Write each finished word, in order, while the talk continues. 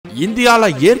இந்தியால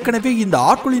ஏற்கனவே இந்த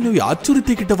ஆட்கொள்ளி நோய்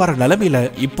அச்சுறுத்திக்கிட்டு வர நிலைமையில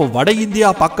இப்போ வட இந்தியா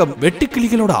பக்கம்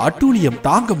வெட்டுக்கிளிகளோட அட்டூழியம்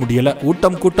தாங்க முடியல.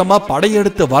 கூட்டம் கூட்டமா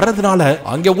படையெடுத்து வர்றதுனால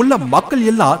அங்க உள்ள மக்கள்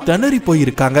எல்லாம் திணறி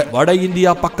போயிருக்காங்க. வட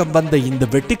இந்தியா பக்கம் வந்த இந்த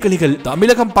வெட்டுக்கிளிகள்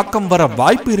தமிழகம் பக்கம் வர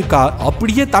வாய்ப்பு இருக்கா?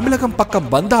 அப்படியே தமிழகம் பக்கம்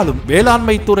வந்தாலும்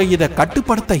வேளாண்மை துறை இதை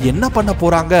கட்டுப்படுத்த என்ன பண்ண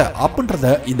போறாங்க அப்படின்றத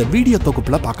இந்த வீடியோ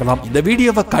தொகுப்புல பார்க்கலாம். இந்த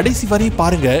வீடியோவை கடைசி வரை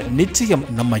பாருங்க. நிச்சயம்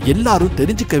நம்ம எல்லாரும்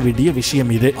தெரிஞ்சுக்க வேண்டிய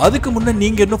விஷயம் இது. அதுக்கு முன்ன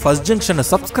நீங்க இன்னும் ஃபர்ஸ்ட் ஜங்ஷனை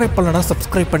சப்ஸ்கிரைப் பண்ணலனா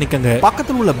சப்ஸ்கிரைப் பண்ணிக்கங்க.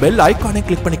 பக்கத்துல உள்ள பெல் ஐகானை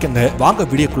கிளிக் பண்ணிக்கங்க. வாங்க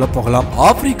வீடியோக்குள்ள போகலாம்.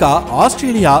 ஆப்பிரிக்கா,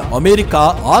 ஆஸ்திரேலியா, அமெரிக்கா,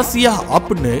 ஆசியா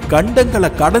அப்படின்னு கண்டங்களை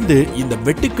கடந்து இந்த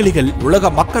வெட்டுக்கிளிகள் உலக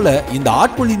மக்களை இந்த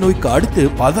ஆட்கொள்ளி நோய்க்கு அடுத்து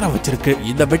பதற வச்சிருக்கு.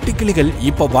 இந்த வெட்டுக்கிளிகள்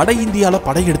இப்ப வட இந்தியால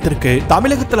படையெடுத்திருக்கு.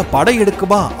 தமிழகத்துல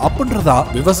படையெடுக்குமா அப்படின்றதா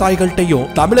விவசாயிகள்ட்டையும்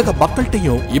தமிழக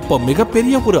மக்கள்கிட்டையும் இப்ப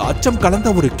மிகப்பெரிய ஒரு அச்சம் கலந்த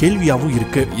ஒரு கேள்வியாவும்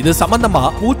இருக்கு. இது சம்பந்தமா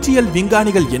பூச்சியல்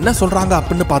விஞ்ஞானிகள் என்ன சொல்றாங்க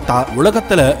அப்படின்னு பார்த்தா,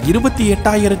 உலகத்துல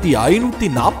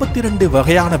 28,542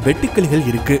 வகையான வெட்டுக்கிளிகள்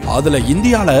இருக்கு. அதுல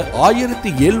இந்தியால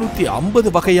 1750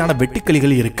 வகையான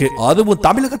வெட்டுக்கிளிகள் இருக்கு. அதுவும்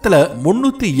தமிழகத்துல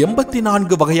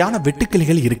 384 வகையான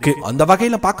வெட்டுக்கிளிகள் இருக்கு. அந்த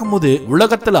வகையில பார்க்கும்போது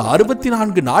உலகத்துல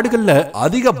 64 நாடுகள்ல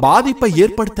அதிக பாதிப்பை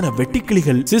ஏற்படுத்தின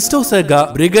வெட்டுக்கிளிகள் சிஸ்டோசேகா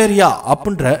பிரிகேரியா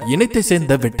அப்படின்ற இனத்தை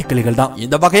சேர்ந்த வெட்டுக்கிளிகள் தான்.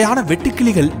 இந்த வகையான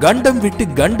வெட்டுக்கிளிகள் கண்டம் விட்டு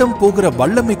கண்டம் போகிற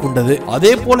வல்லமை கொண்டது.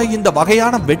 அதே போல இந்த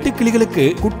வகையான வெட்டுக்கிளிகளுக்கு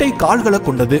குட்டை கால்களை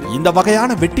கொண்டது. இந்த வகையான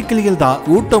வெட்டுக்கிளிகள் தான்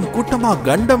கூட்டம் கூட்டமா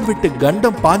கண்டம் விட்டு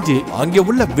கண்டம் பாஞ்சு அங்கே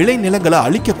உள்ள விளை நிலங்களை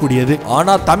அழிக்கக்கூடியது.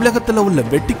 ஆனா தமிழகத்துல உள்ள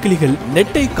வெட்டுக்கிளிகள்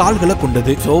நெட்டை கால்களை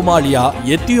கொண்டது. சோமாலியா,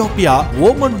 எத்தியோப்பியா,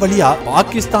 ஓமன் வழியா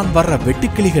பாகிஸ்தான் வர்ற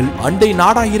வெட்டுக்கிளிகள் அண்டை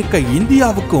நாடா இருக்க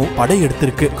இந்தியாவுக்கும்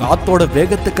படையெடுத்திருக்கு. காத்தோட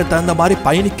வேகத்துக்கு தகுந்த மாதிரி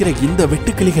பயணிக்கிற இந்த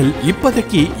வெட்டுக்கிளிகள்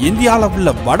இப்போதைக்கு இந்தியால உள்ள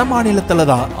வட மாநிலத்துல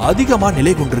தான் அதிகமா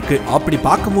நிலை கொண்டிருக்கு. அப்படி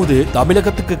பார்க்கும்போது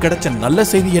தமிழகத்துக்கு கிடைச்ச நல்ல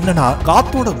செய்தி என்னன்னா,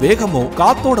 காத்தோட வேகமும்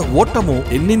காத்தோட ஓட்டமும்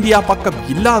தென்னிந்தியா பக்கம்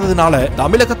இல்லாததுனால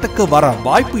தமிழகத்துக்கு வர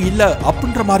வாய்ப்பு இல்ல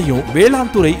அப்படின்ற மாதிரியும்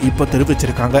வேளாண் துறை இப்ப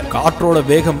தெரிவிச்சிருக்காங்க. காற்றோட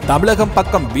வேகம் தமிழகம்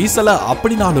பக்கம் வீசல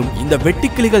அப்படினாலும் இந்த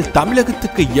வெட்டுக்கிளிகள்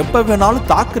தமிழகத்துக்கு எப்ப வேணாலும்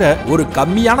தாக்குற ஒரு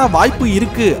கம்மியான வாய்ப்பு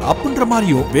இருக்கு அப்படின்ற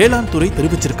மாதிரியும் வேளாண் துறை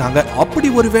தெரிவிச்சிருக்காங்க. அப்படி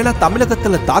ஒருவேளை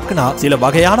தமிழகத்துல தாக்குனா சில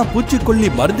வகையான பூச்சிக்கொல்லி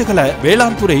மருந்துகளை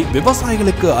வேளாண் துறை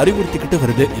விவசாயிகளுக்கு அறிவுறுத்திக்கிட்டு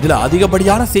வருது. இதுல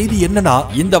அதிகப்படியான செய்தி என்னன்னா,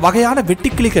 இந்த வகையான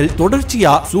வெட்டுக்கிளிகள்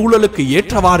தொடர்ச்சியா சூழலுக்கு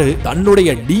ஏற்றவாறு தன்னுடைய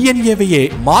டிஎன்ஏவையே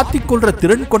மாத்திக்கொள்ற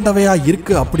திறன் கொண்டவையா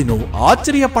இருக்கு அப்படின்னு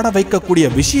ஆச்சரியப்பட வைக்கக்கூடிய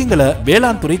விஷயங்களை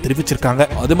வேளாண் துறை தெரிவிச்சிருக்காங்க.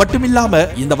 அது மட்டும் இல்லாம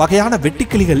இந்த வகையான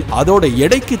வெட்டுக்கிளிகள் அதோட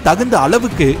எடைக்கு தகுந்த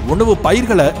அளவுக்கு உணவு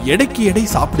பயிர்களை எடைக்கு எடை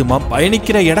சாப்பிடுமாம்.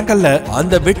 பயணிக்கிற இடங்கள்ல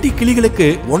அந்த வெட்டுக்கிளிகளுக்கு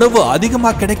உணவு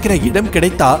அதிகமா கிடைக்கிற இடம்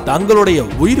கிடைத்தா தங்களுடைய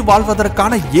உயிர்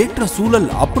வாழ்வதற்கான ஏற்ற சூழல்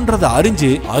அப்படின்றத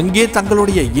அறிஞ்சு அங்கே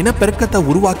தங்களுடைய இனப்பெருக்கத்தை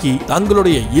உருவாக்கி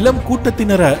தங்களுடைய இளம்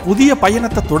கூட்டத்தினரை புதிய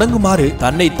பயணத்தை தொடங்குமாறு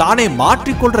தன்னை தானே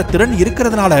மாற்றிக்கொள்ற திறன்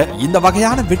இருக்கிறதுனால இந்த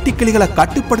வகையான வெட்டுக்கிளிகளை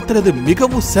கட்டுப்படுத்துறது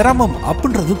மிகவும் சிரமம்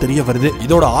அப்படின்றதும் தெரிய வருது.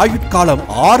 இதோட ஆயுட்காலம்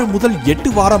 6 முதல் 8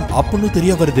 வாரம் அப்படின்னு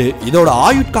தெரிய வருது. இதோட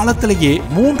ஆயுட்காலத்திலேயே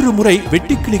 3 முறை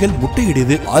வெட்டுக்கிளிகள்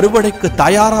முட்டையிடுது. அறுவடைக்கு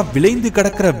தயாரா விளைந்து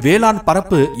கிடக்கிற வேளாண்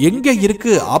பரப்பு எங்க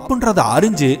இருக்கு அப்படின்றத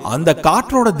அறிஞ்சு அந்த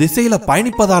காற்றோட திசையில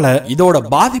பயணிப்பதால இதோட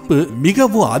பாதிப்பு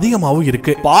மிகவும் அதிகமாகவும்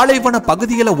இருக்கு. பாலைவன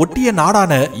பகுதிகளை ஒட்டிய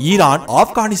நாடான ஈரான்,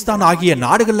 ஆப்கானிஸ்தான் ஆகிய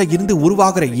நாடுகள்ல இருந்து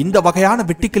உருவாகிற இந்த வகையான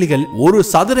வெட்டுக்கிளிகள் 1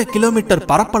 சதுர கிலோமீட்டர்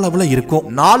பரப்பளவுல இருக்கும்.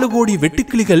 4 கோடி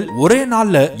வெட்டுக்கிளிகள் ஒரே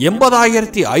நாள்ல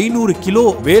 80,500 கிலோ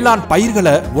வேளாண்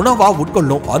பயிர்களை உணவா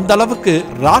உட்கொள்ளும். அந்த அளவுக்கு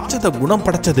ராட்சத குணம்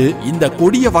படைச்சது இந்த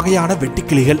கொடிய வகையான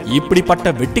வெட்டுக்கிளிகள்.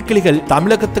 இப்படிப்பட்ட வெட்டுக்கிளிகள்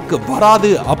தமிழகத்துக்கு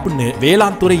வராது அப்படின்னு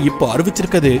வேளாண் துறை இப்போ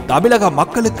அறிவிச்சிருக்கிறது தமிழக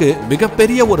மக்களுக்கு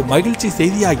மிகப்பெரிய ஒரு மகிழ்ச்சி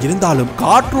செய்தியா இருந்தாலும்,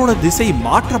 காற்றோட திசை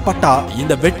மாற்றப்பட்டா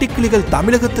இந்த வெட்டுக்கிளிகள்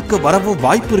தமிழகத்துக்கு வரவும்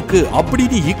வாய்ப்பு இருக்கு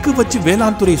அப்படின்னு இக்கு வச்சு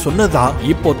வேளாண் துறை சொன்னதுதான்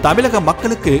இப்போ தமிழக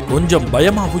மக்களுக்கு கொஞ்சம்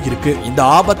பயமாவும் இருக்கு. இந்த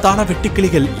ஆபத்தான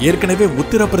வெட்டுக்கிளிகள் ஏற்கனவே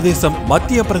உத்தரப்பிரதேசம்,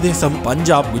 மத்திய பிரதேசம்,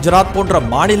 பஞ்சாப், குஜராத் போன்ற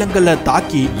மாநிலங்கள்ல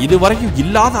தாக்கி இதுவரையும்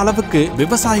இல்லாத அளவுக்கு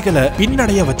விவசாயிகளை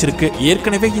பின்னடைய வச்சிருக்கு.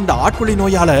 ஏற்கனவே இந்த ஆட்கொள்ளி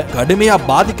நோயால கடுமையா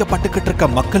பாதிக்கப்பட்டுக்கிட்டு இருக்க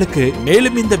மக்களுக்கு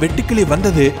மேலும் இந்த வெட்டுக்கிளி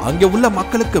வந்தது அங்க உள்ள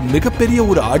மக்களுக்கு மிகப்பெரிய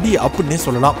ஒரு அடி அப்படின்னு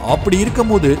சொல்லலாம். அப்படி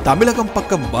இருக்கும்போது தமிழகம்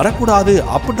பக்கம் வரக்கூடாது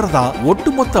அப்படின்றதா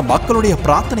ஒட்டுமொத்த மக்களுடைய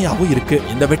பிரார்த்தனையாகவும் இருக்கு.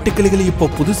 இந்த வெட்டுக்கிளிகள் இப்போ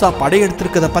புதுசா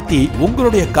படையெடுத்திருக்கிறத பத்தி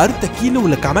உங்களுடைய கருத்தை கீழே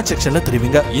உள்ள கமெண்ட் செக்ஷன்ல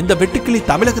தெரிவிங்க. இந்த வெட்டுக்கிளி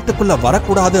தமிழகத்துக்குள்ள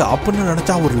வரக்கூடாது அப்படின்னு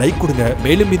நினைச்சா ஒரு லைக் கொடுங்க.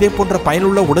 மேலும் இதே போன்ற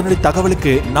பயனுள்ள உடனடி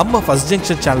தகவலுக்கு நம்ம ஃபர்ஸ்ட்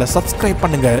ஜங்ஷன் சேனலை சப்ஸ்கிரைப்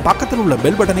பண்ணுங்க. பக்கத்தில் உள்ள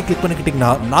பெல் பட்டனை கிளிக்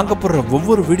பண்ணிக்கிட்டீங்கன்னா நாங்க போடுற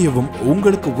ஒவ்வொரு வீடியோவும்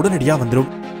உங்களுக்கு உடனடியா வந்துடும்.